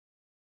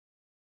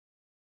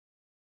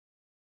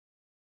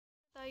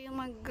Tayo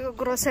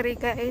mag-grocery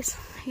guys.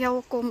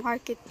 Yauko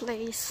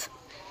Marketplace.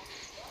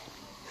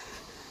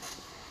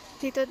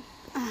 Dito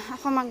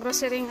ako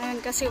mag-grocery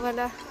ngayon kasi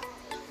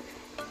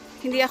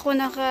hindi ako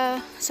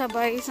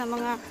nakasabay sa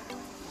mga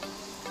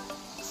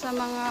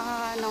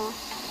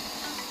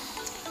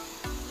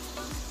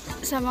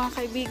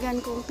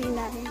kaibigan kong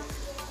Pinay.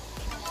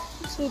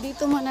 So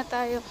dito muna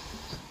tayo.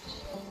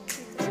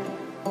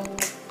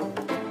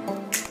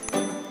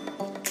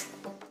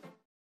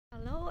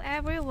 Hello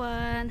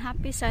everyone,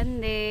 happy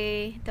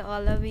Sunday to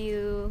all of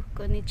you.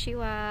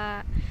 Konnichiwa.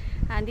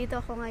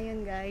 Andito ako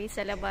ngayon guys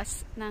sa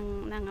labas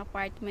ng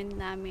apartment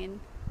namin.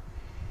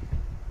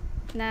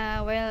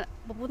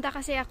 Pupunta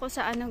kasi ako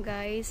sa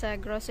sa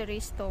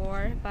grocery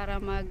store para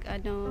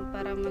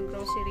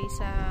mag-grocery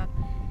sa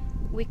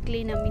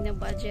weekly namin na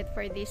budget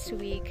for this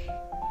week.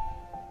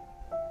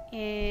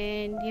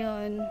 And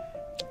yun,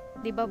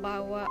 di ba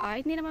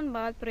hindi naman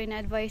bawal, pero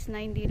ina-advise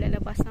na hindi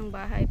lalabas ng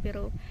bahay,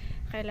 pero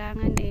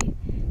kailangan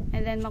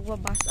And then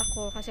magbabas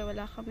ako kasi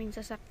wala kaming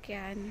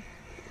sasakyan.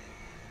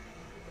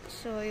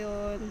 So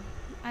yun,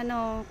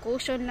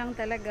 caution lang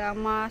talaga,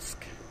 mask.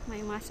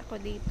 May mask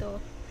ako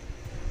dito.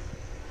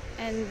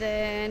 And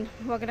then,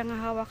 huwag lang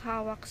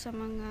hawak-hawak sa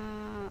mga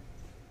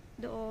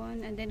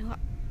doon. And then,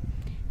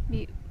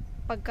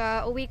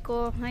 pagka-uwi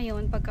ko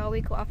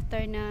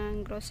after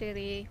ng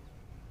grocery,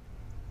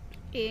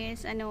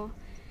 is,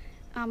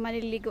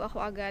 maliligo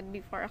ako agad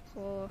before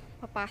ako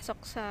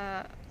papasok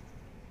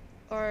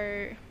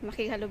or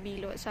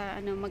makihalubilo sa,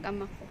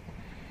 mag-ama ko.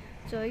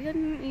 So,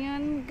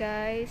 yun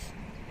guys.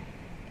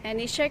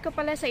 And, i-share ko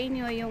pala sa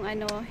inyo yung,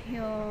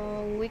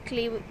 yung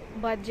weekly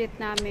budget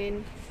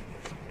namin.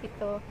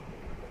 Ito.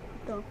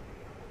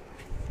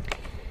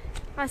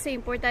 Kasi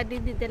importante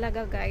din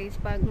talaga guys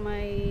pag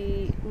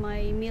may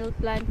meal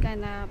plan ka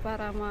na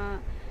para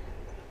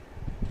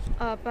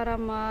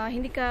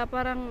hindi ka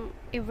parang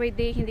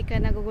everyday hindi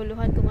ka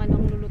naguguluhan kung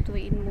anong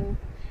lulutuin mo.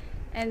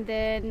 And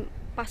then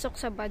pasok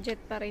sa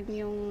budget pa rin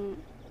yung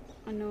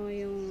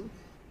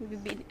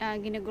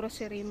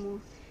ginagrocery mo.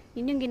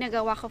 Yun yung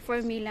ginagawa ko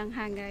for me lang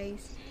ha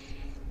guys.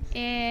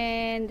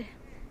 And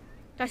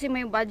kasi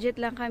may budget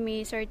lang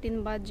kami,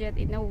 certain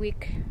budget in a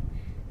week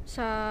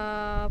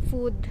sa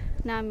food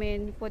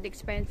namin, food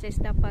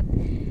expenses. Dapat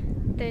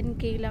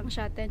 10k lang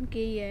siya, 10k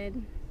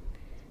yen.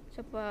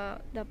 So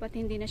dapat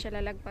hindi na siya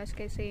lalagpas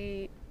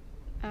kasi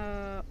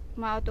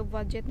ma-out of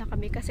budget na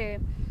kami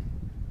kasi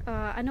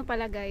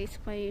pala guys,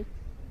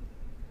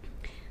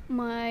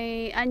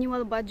 may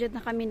annual budget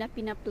na kami na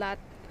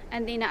pinaplat,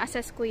 and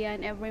ina-assess ko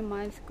yan every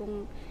month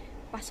kung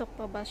pasok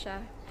pa ba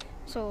siya.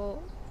 So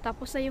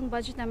tapos na yung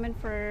budget namin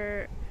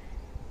for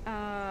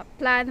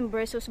plan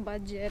versus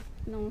budget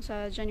nung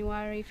sa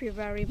January,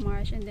 February,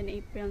 March, and then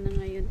April na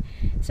ngayon.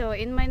 So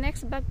in my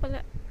next vlog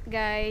pala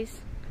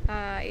guys,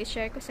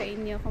 i-share ko sa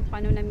inyo kung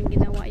paano namin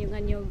ginawa yung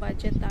annual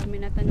budget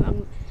namin at ano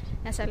ang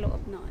nasa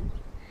loob noon.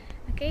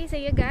 Okay,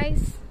 see you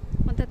guys.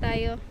 Punta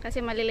tayo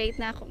kasi malilate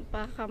na ako,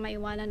 baka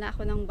maiwanan na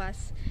ako ng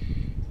bus.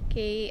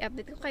 Okay,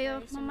 update ko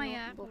kayo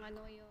mamaya kung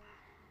ano yung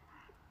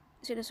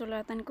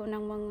sinusulatan ko ng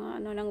mga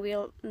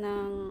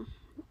ng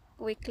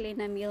weekly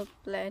na meal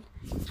plan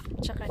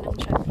tsaka ng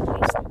shopping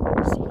list.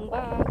 Sing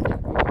bag.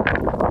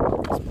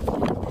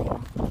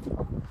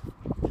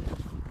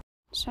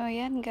 So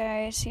yan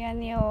guys,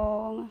 yan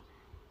yung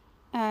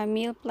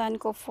meal plan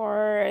ko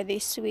for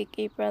this week,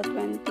 April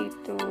 20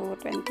 to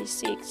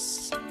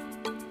 26.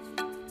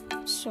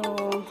 So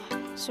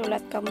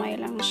sulat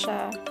kamay lang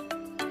siya,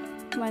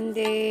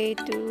 Monday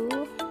to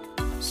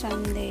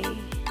Sunday.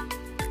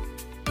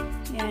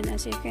 Yan,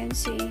 as you can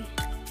see,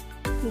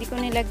 hindi ko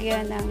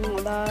nilagyan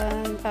ng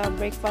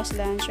breakfast,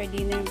 lunch, or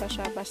dinner ba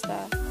siya,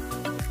 basta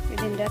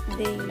within that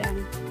day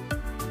lang.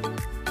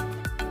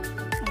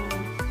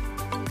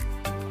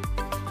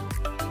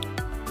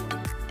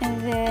 And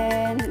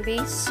then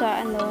based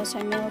sa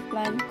meal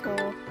plan ko,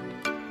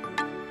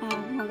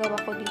 magawa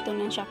ko dito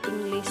ng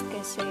shopping list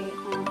kasi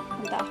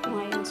punta ako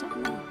ngayon sa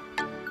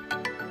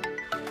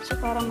so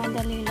para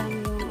madali lang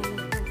yung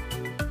ko.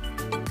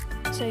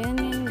 So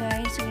yun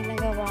guys,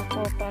 ginagawa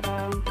ko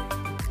para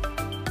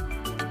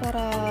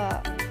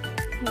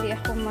hindi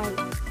ako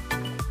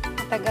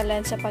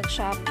matagalan sa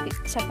pag-shopping,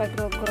 sa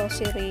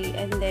pag-grocery,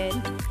 and then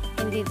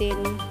hindi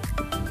din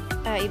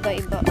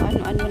iba-iba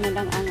ano na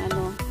lang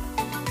ang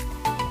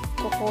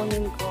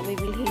kukunin ko,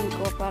 bibilhin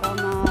ko para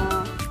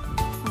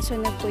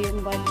masunod ko yung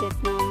budget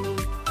namin.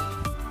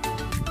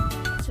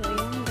 So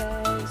yun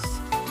guys,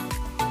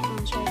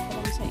 share ko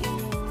lang sa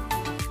inyo.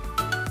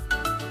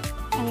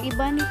 Ang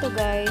iba nito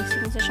guys,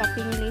 yung sa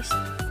shopping list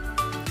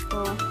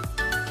ko,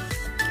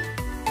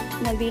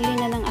 nabili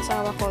na ng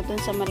asawa ko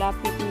dun sa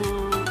malapit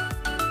na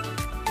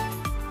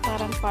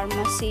parang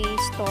pharmacy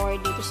store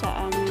dito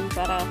sa amin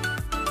para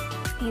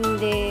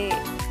hindi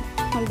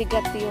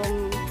mabigat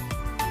yung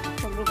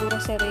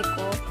pag-grocery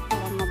ko,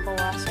 para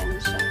mabawasan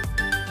siya.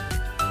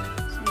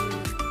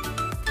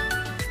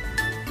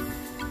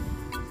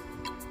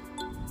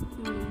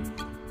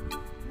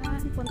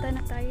 So punta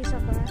na tayo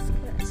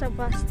sa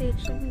bus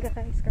station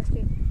guys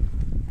kasi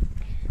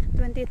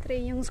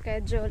 23 yung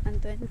schedule,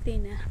 ang 20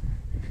 na.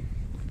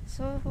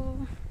 So,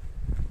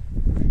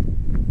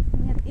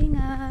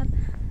 ingat-ingat.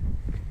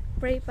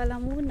 Pray pala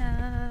muna.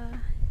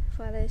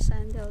 Father,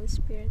 Son, the Holy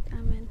Spirit.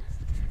 Amen.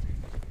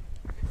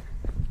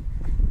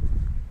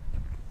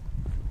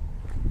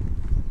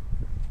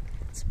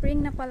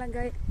 Spring na pala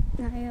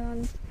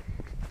ngayon,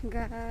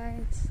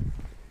 guys.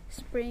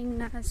 Spring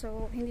na,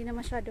 so hindi na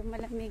masyadong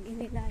malamig,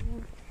 hindi na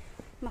yung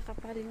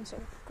makapal yung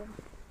suot ko.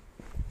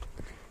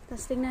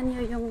 Tapos tingnan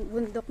nyo yung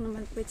bundok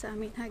na malapit sa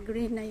amin, ha,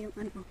 green na yung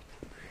ano,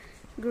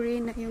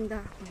 green na yung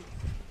dahon.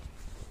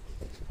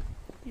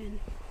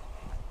 Yan,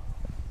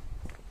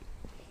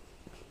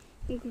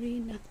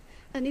 green na.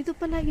 Dito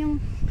pala yung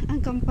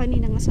ang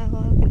company ng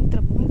asawa,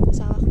 pinagtrabaho ng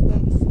asawa ko,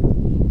 guys,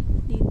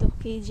 dito,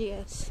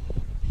 KGS.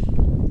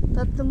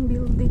 3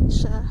 building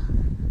siya.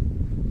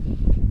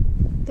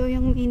 Ito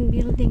yung main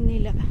building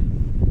nila.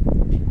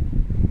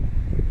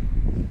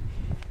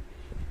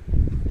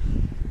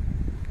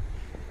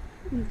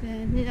 And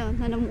then, yun,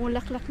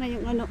 namumulaklak na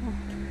yung ano, oh.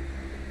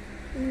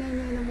 Tingnan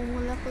nyo,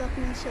 namumulaklak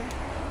na siya.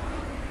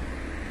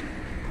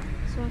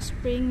 So,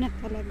 spring na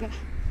talaga.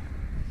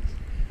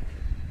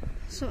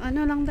 So,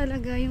 ano lang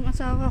talaga, yung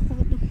asawa ko,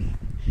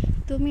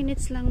 2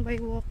 minutes lang by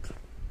walk.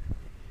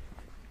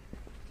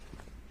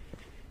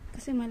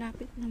 Kasi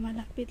malapit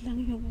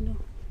lang yung ano,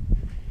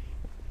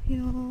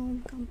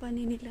 yung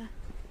company nila.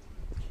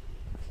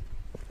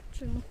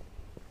 So,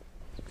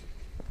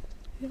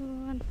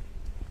 yun.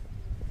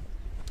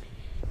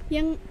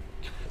 Yung,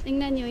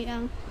 tingnan nyo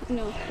yung,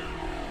 ano,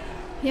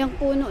 yung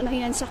puno na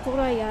yan,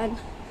 sakura yan.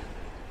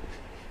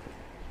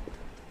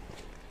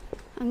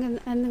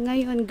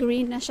 Ngayon,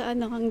 green na siya,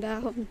 ano, ang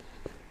dahon.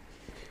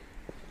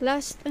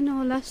 Last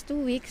 2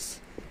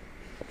 weeks,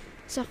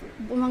 sa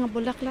mga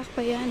bulaklak pa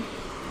yan.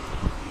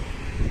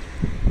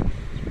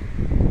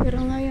 Pero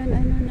ngayon,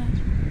 ano na,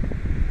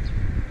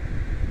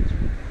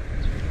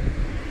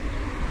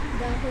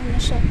 dahon na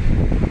siya.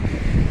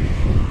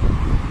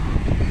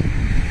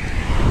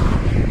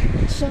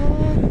 So,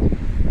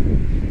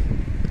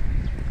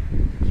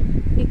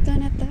 dito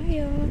na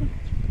tayo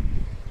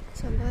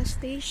sa bus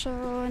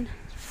station.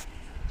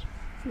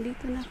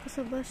 Dito na ako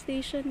sa bus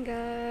station,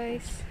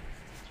 guys.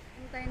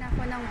 Hintay na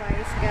ako ng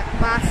bus,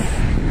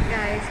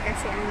 guys,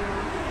 kasi ano,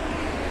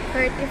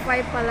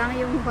 35 pa lang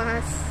yung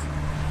bus.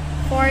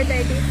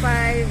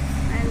 4:35,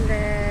 and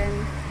then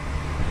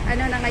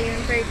ano na ngayon,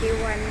 31.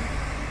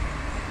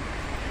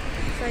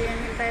 So yan,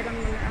 hintay lang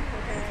muna ako,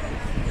 guys.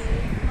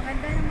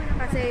 Maganda naman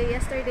kasi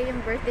yesterday yung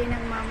birthday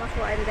ng mama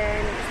ko, and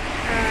then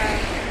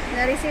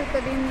na-receive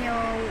ko din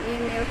yung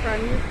email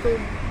from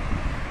YouTube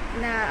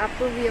na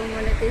approve yung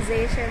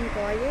monetization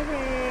ko.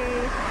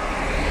 Yay!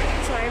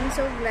 So I'm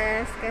so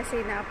blessed kasi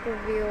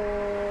na-approve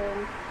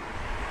yung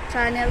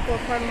channel ko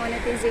for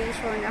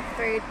monetization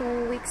after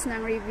 2 weeks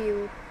ng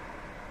review.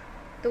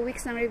 2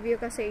 weeks ng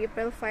review kasi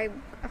April 5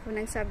 ako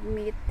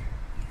nag-submit.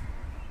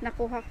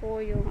 Nakuha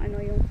ko yung ano,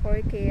 yung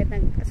 4K at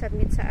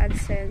nag-submit sa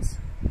AdSense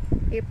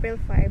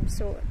April 5.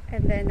 So,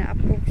 and then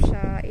na-approve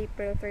siya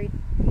April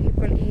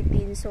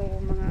 18. So,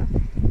 mga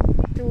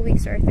 2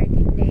 weeks or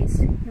 13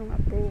 days yung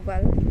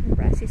approval,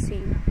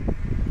 processing.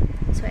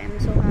 So, I'm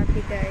so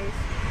happy, guys.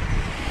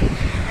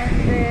 And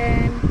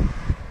then,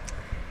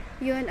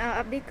 yun,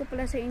 update ko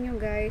pala sa inyo,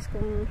 guys,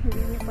 kung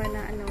hindi nyo pa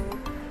na ano,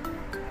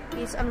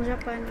 is ang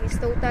Japan is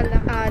total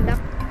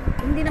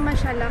hindi naman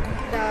siya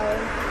lockdown,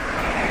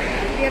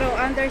 pero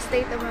under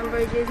state of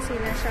emergency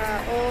na siya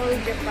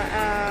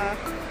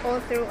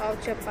all throughout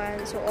Japan,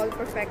 so all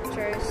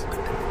prefectures,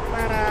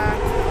 para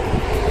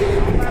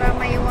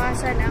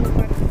maiwasan ang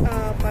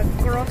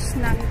pag-cross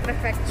ng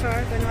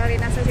prefecture. Kunwari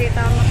nasa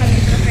Saitama kami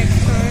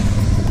prefecture,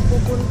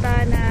 pupunta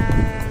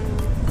ng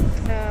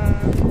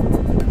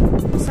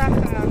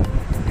Osaka,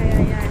 kaya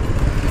yan,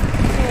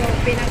 so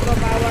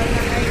pinagbabawal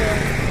na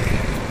ngayon.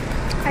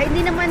 Ay,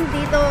 hindi naman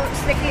dito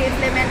strictly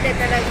implemented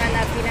talaga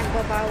na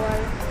pinagbabawal.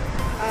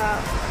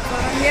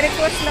 Parang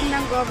ni-request lang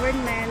ng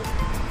government,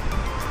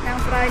 ng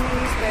Prime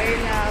Minister,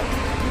 na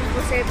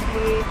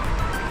possibly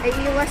ay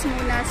iwas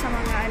muna sa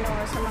mga ano,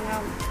 sa mga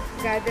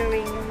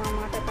gathering, yung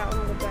mga tataong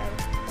lugar.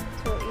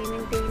 So,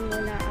 i-maintain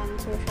muna ang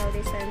social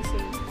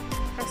distancing.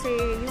 Kasi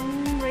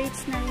yung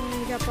rates ng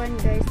Japan,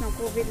 guys, ng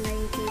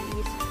COVID-19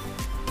 is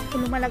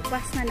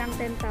lumalagpas na ng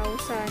 10,000.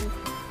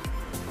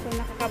 So,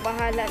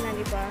 nakakabahala na,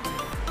 di ba?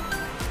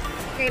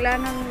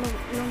 Kailangan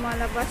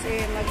lumalabas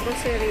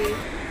mag-grocery.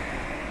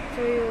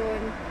 So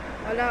yun,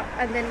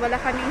 and then wala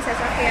kaming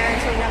sasakyan,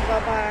 so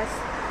nagbabas.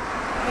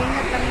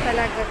 Ingat lang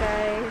talaga,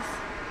 guys.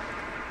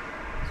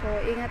 So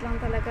ingat lang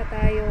talaga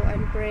tayo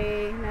and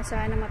pray na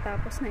sana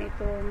matapos na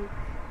itong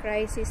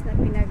crisis na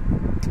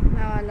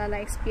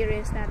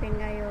na-experience natin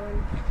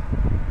ngayon.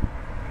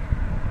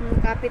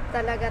 Kapit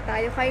talaga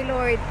tayo kay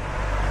Lord.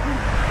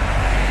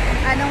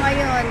 Ano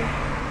ngayon?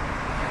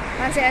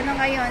 Kasi ano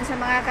ngayon, sa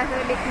mga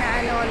Catholic na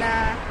ano,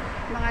 na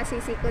mga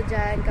sisi ko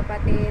dyan,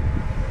 kapatid,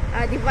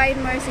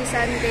 Divine Mercy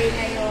Sunday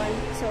ngayon.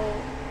 So,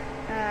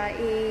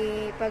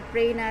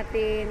 ipag-pray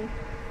natin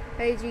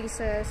kay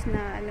Jesus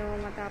na ano,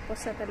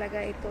 matapos na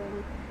talaga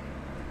itong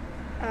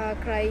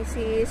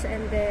crisis,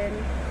 and then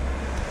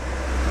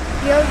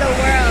heal the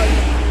world.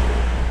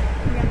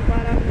 Yan,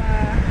 parang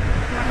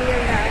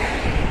ma-heal na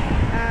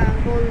ang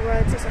whole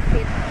world sa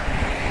sakit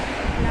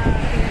na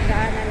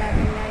pinagdaanan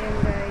natin ngayon,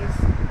 guys.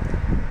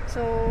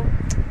 So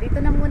dito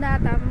na muna,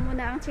 tama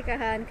muna ang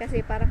chikahan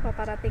kasi parang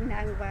paparating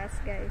na ang bus,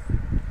 guys.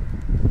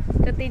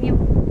 Continue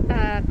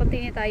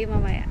tayo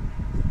mamaya.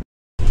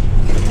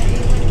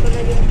 Naiwan ko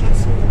lang yung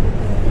password ko.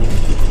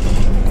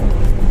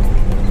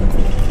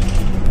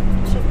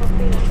 So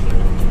papilang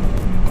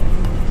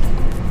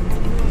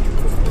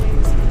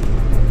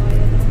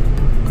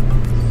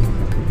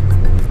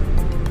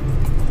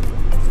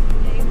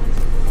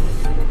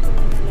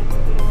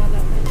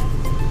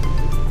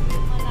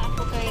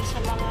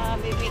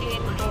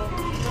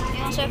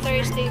sa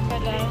Thursday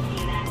pala,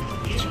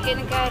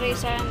 chicken curry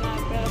sana,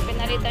 pero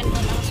pinalitan ko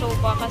ng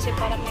soba kasi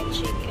parang may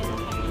chicken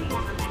na kami.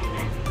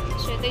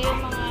 So ito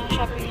yung mga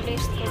shopping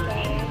list ko,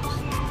 guys.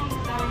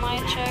 Yung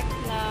mga check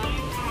na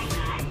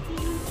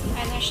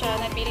ano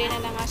siya, nabili na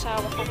ng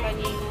asawa ko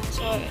kanina.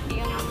 So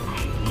yung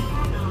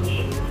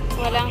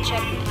walang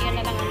check, yun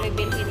na lang ang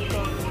bibilhin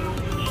ko.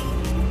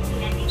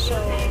 So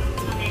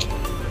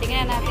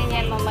tingnan natin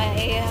yan mamaya,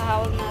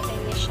 i-haul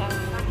natin niya siya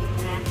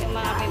yung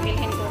mga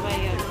bibilhin ko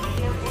ngayon.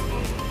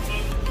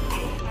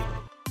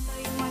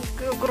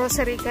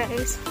 Grocery,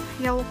 guys.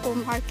 Yauco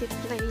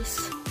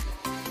Marketplace.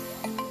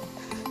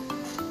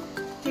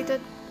 Dito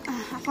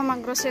ako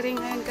mag-grocery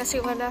ngayon kasi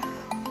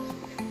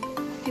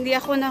hindi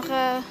ako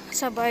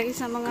nakasabay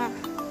sa mga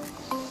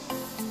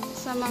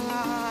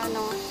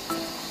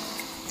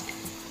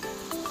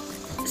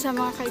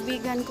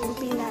kaibigan kong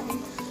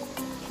Pinay.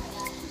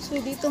 So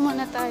dito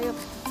muna tayo,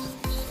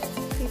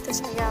 dito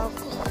sa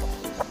Yauco.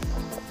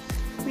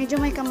 Medyo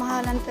may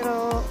kamahalan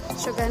pero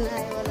sugan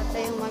ay wala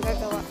tayong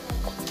magagawa.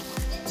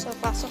 So,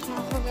 pasok na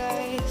ako,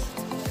 guys.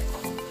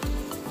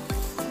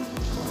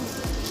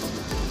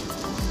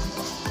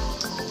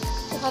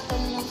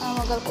 Pakatayin ng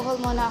mag-alcohol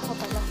muna ako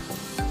pala.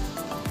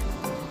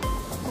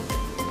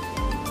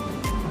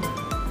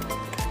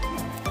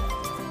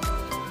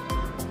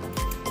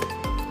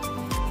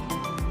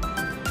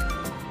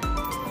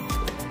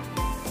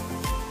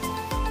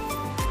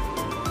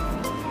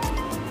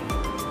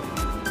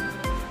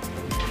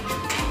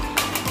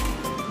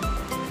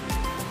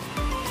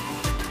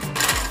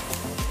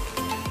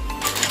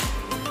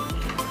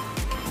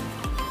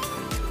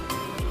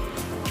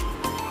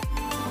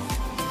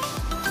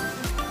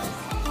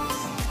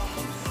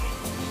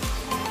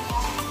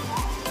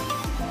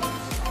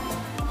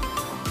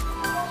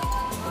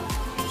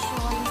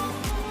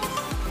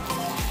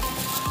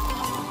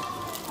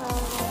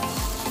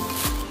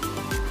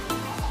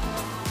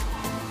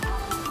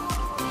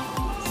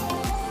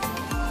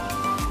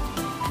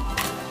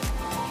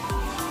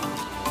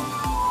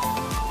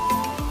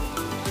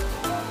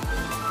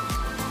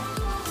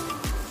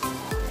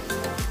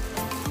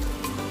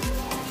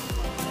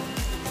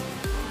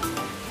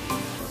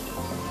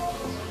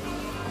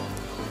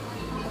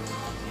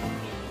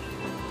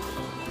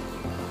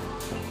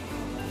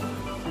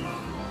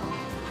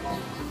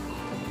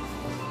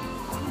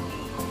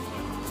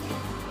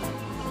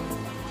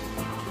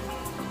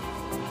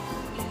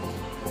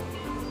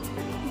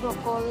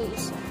 Broccoli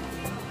isa.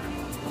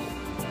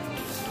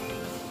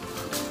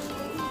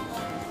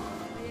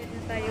 Ayan na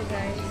tayo,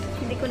 guys.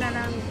 Hindi ko na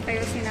lang kayo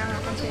sinama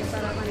kasi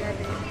para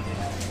mangyari.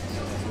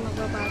 So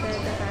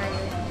magbabatay na tayo.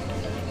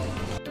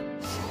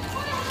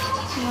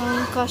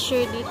 Yung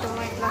cashier dito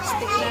may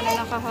plastic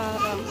na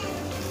nakaharang.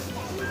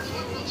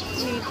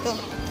 Dito.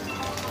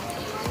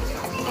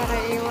 Para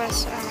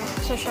iwas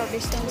social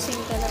distancing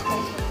talaga.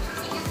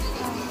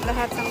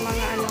 Lahat ng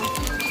mga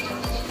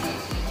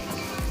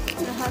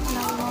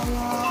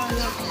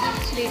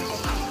dito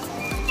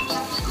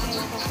ay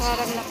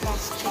nakakarang na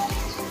plastic.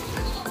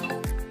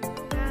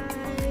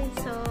 Guys,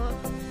 so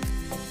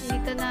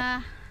dito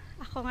na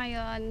ako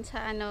ngayon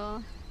sa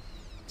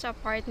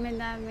apartment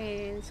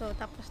namin. So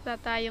tapos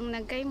na tayong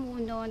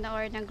nagkaimuno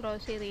or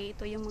nag-grocery.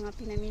 Ito yung mga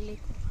pinamili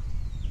ko.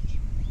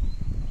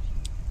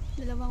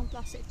 Dalawang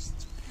plastics.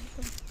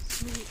 Ito.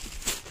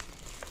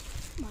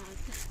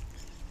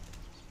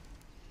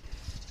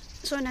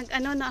 So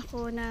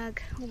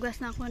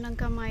naghugas na ako ng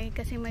kamay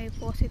kasi may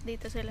faucet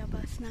dito sa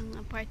labas ng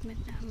apartment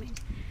namin.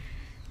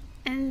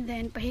 And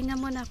then pahinga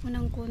muna ako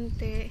ng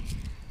konti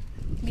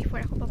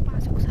before ako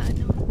papasok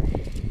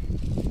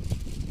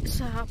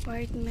sa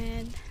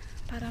apartment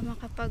para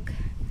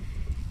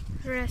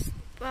makapag-rest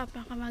pa,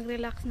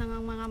 mag-relax ng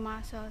mga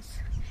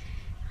muscles.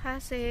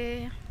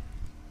 Kasi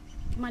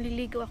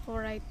maliligo ako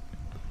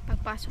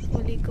pagpasok ko,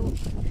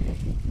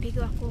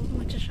 ligo ako,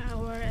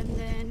 mag-shower, and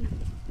then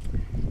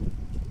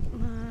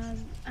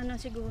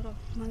siguro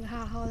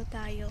mag-haul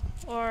tayo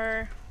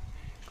or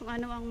kung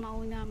ano ang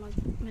mauna,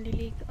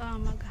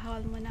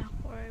 mag-haul muna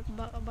ako or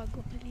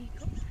bago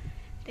maligo.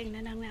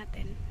 Tingnan lang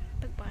natin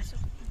pagpasok.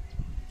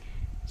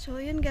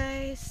 So yun,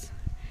 guys.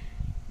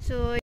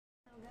 So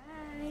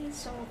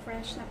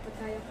fresh na po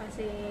tayo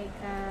kasi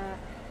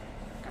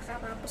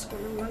kakatapos ko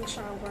ng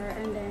mag-shower,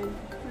 and then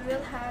we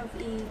will have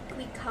a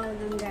quick haul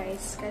lang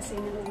guys kasi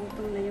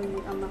nagugutom na yung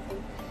mag-ama ko.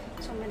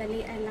 So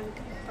madalian lang.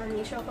 Parang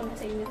i-show ko na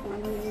sa inyo kung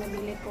ano yung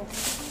nabili ko.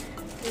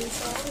 Okay,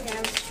 so we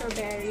have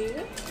strawberry,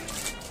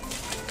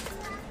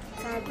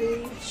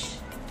 cabbage,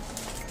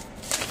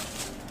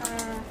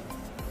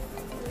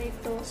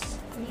 lettuce,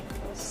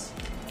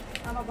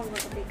 tama bang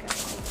magkabika?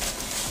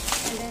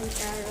 And then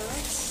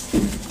carrots,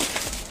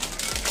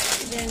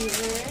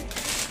 ginger,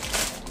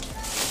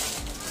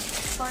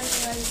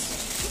 onions,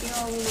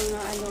 yung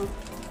mga ano,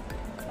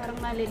 parang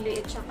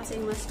maliliit siya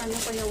kasi mas ano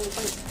ko yung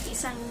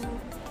isang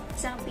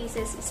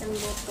pieces, isang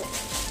boto.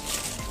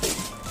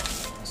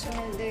 So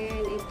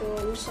then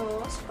itong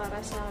sauce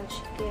para sa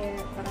chicken,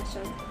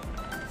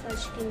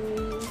 chicken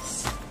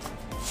wings.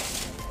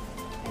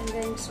 And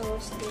then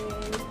sauce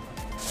din.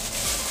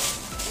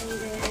 And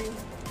then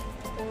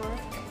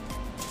pork,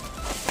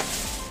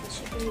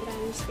 chicken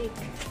drumstick.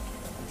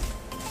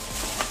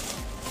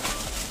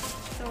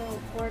 So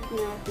pork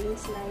natin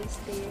slice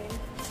din.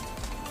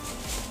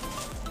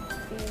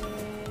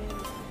 And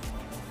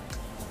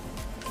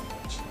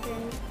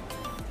chicken.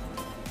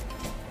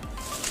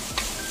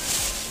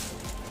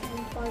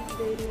 And pork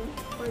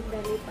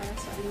belly para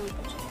sa ano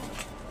ko.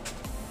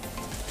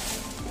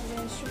 And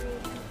then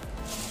shrimp.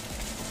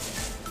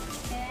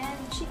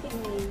 And chicken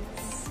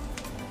wings.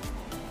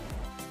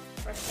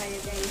 First tayo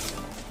guys.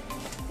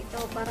 Ito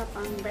para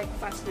pang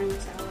breakfast ng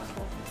asawa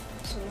ko.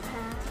 So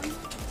ham.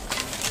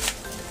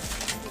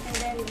 And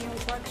then yung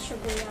pork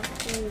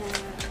sugiyaki na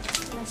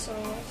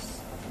sauce.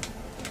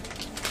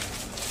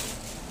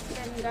 And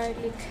then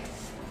garlic.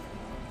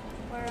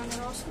 Parang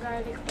roast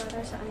garlic para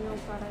sa ano,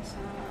 para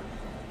sa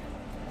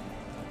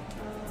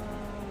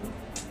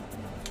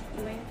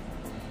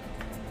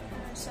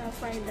sa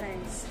fried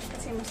rice.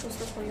 Kasi mas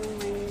gusto ko yung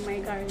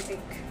may garlic.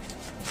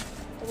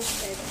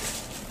 Toasted.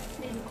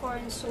 Then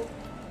corn soup.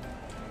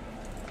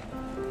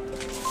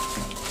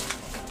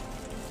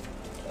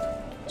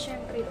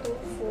 Siyempre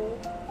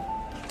tofu.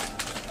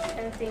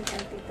 I think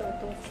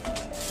tofu.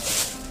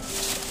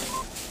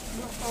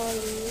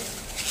 Broccoli.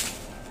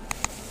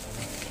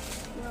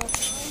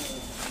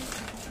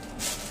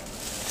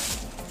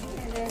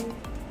 And then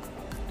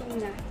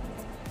tuna.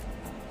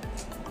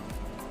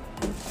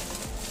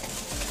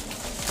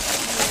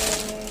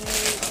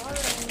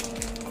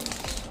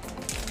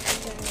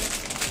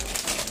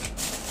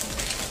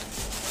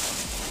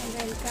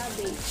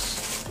 Cabbage.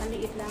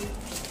 Maliit lang.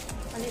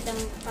 Maliit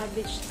ang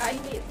cabbage.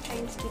 Hindi.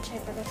 Chinese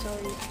pichay pala.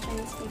 Sorry.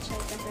 Chinese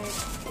pichay kasi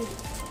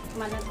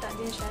malagta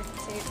din siya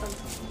kasi pag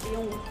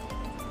yung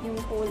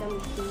kulang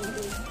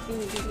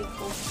binibili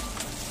ko.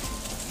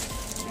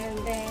 And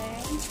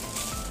then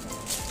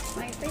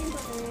my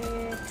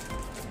favorite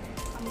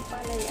ang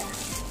palaya.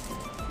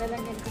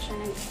 Lalagyan ko siya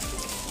ng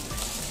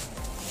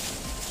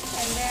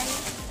and then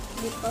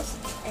because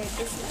egg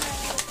is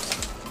light.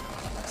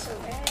 So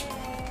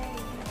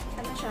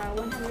ano siya,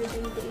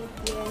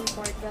 128 yen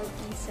for 12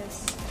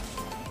 pieces.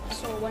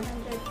 So 100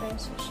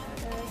 pesos siya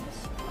guys.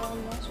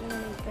 Almost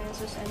 100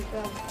 pesos and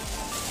 12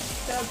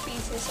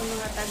 pieces. So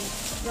mga tag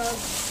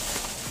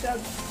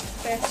 12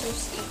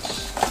 pesos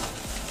each.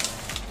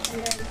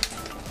 And then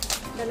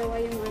dalawa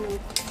yung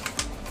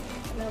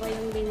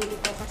binili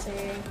ko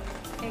kasi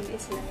egg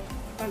is light.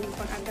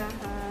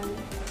 Pag-agahan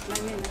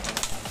lang yun.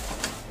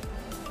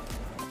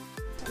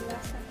 So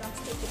last na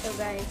plastic ito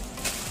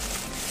guys.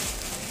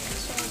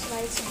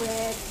 Sliced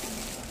bread.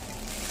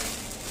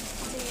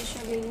 Kasi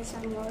usually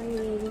sa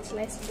morning,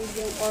 sliced bread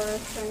yung or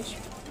french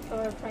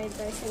or fried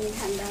rice yung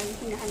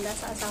hinahanda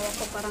sa asawa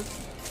ko. Parang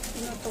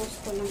pinotoast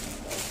ko lang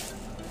ito.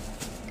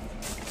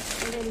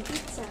 And then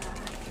pizza.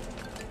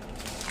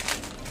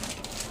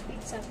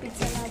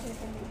 Pizza natin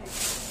kami.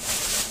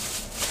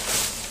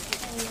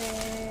 And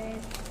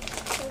then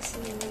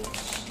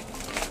sausage.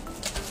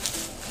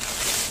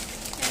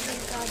 And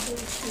then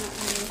cabbage na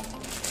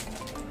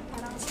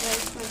parang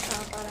slice na siya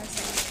para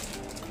sa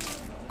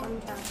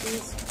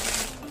pang-toppings.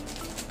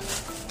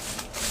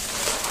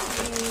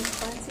 And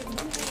pancit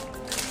buko.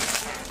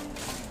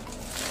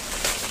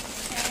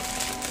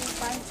 And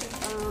pancit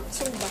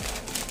soba.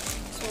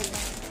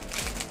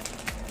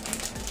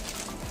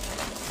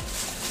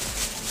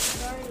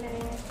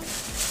 Garlic.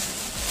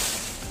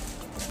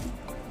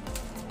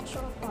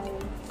 Siopaw.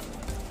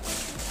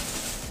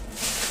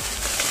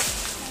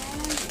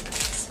 And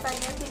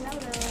spaghetti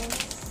noodles.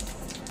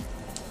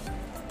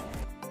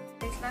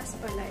 Last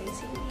pala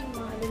is hindi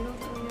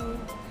maluluto yung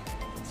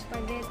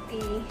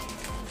spaghetti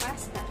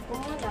pasta. Kung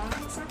wala,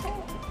 sako.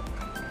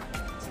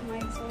 So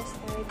may sauce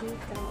tayo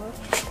dito.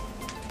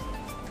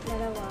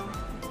 Dalawa.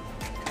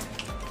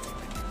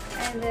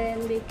 And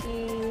then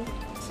baking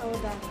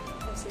soda.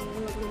 Kasi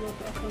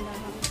magluluto ako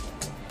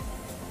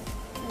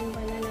ng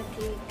banana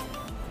cake.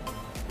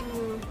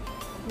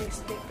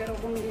 Next week. Pero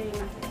bumili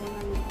na ako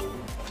ng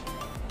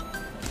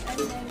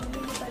and then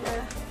bumili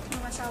pala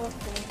ng asawa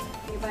ko.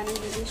 Diba,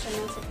 nagbili siya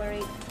ng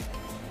separate.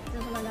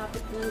 Ito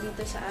malapit lang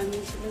dito sa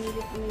amin. So,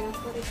 bumili kami ng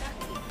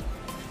furikake.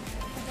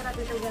 Masarap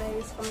ito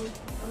guys,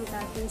 pang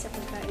tatin sa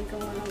pagkain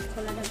kung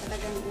wala na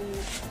talagang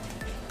una.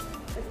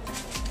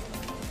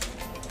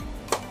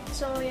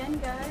 So, yan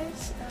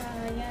guys.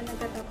 Yan,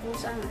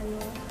 nagtatapos ang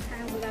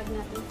vlog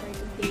natin for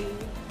today.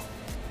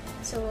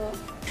 So,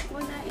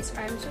 una is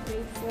I'm so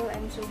grateful,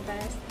 I'm so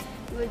blessed.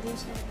 Good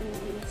news natin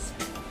is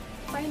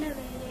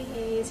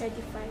finally,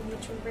 certified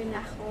YouTuber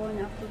na ako.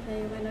 Na-upload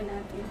na yung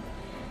natin,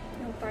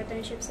 yung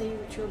partnership sa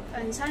YouTube.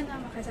 And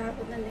sana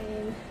makasabot na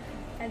din.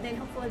 And then,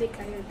 hopefully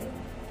kayo din.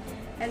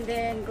 And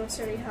then,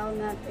 grocery haul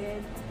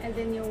natin. And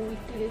then, yung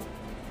weekly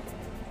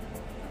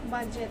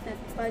budget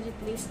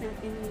list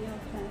natin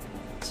yung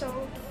So,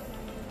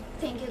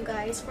 thank you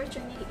guys for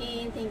tuning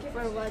in. Thank you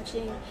for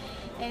watching.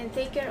 And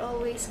take care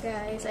always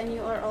guys. And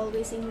you are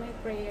always in my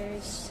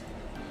prayers.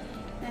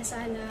 Na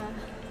sana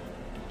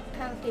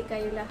healthy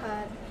kayo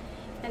lahat.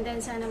 And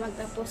then sana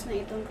magtapos na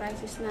itong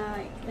crisis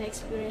na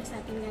experience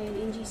natin ngayon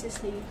in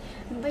Jesus name.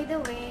 And by the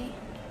way,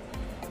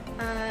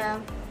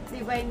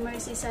 Divine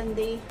Mercy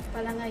Sunday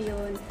pala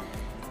ngayon.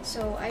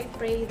 So I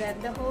pray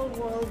that the whole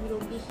world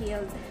will be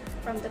healed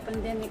from the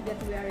pandemic that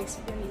we are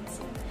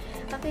experiencing.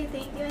 Okay,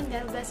 thank you and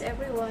God bless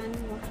everyone.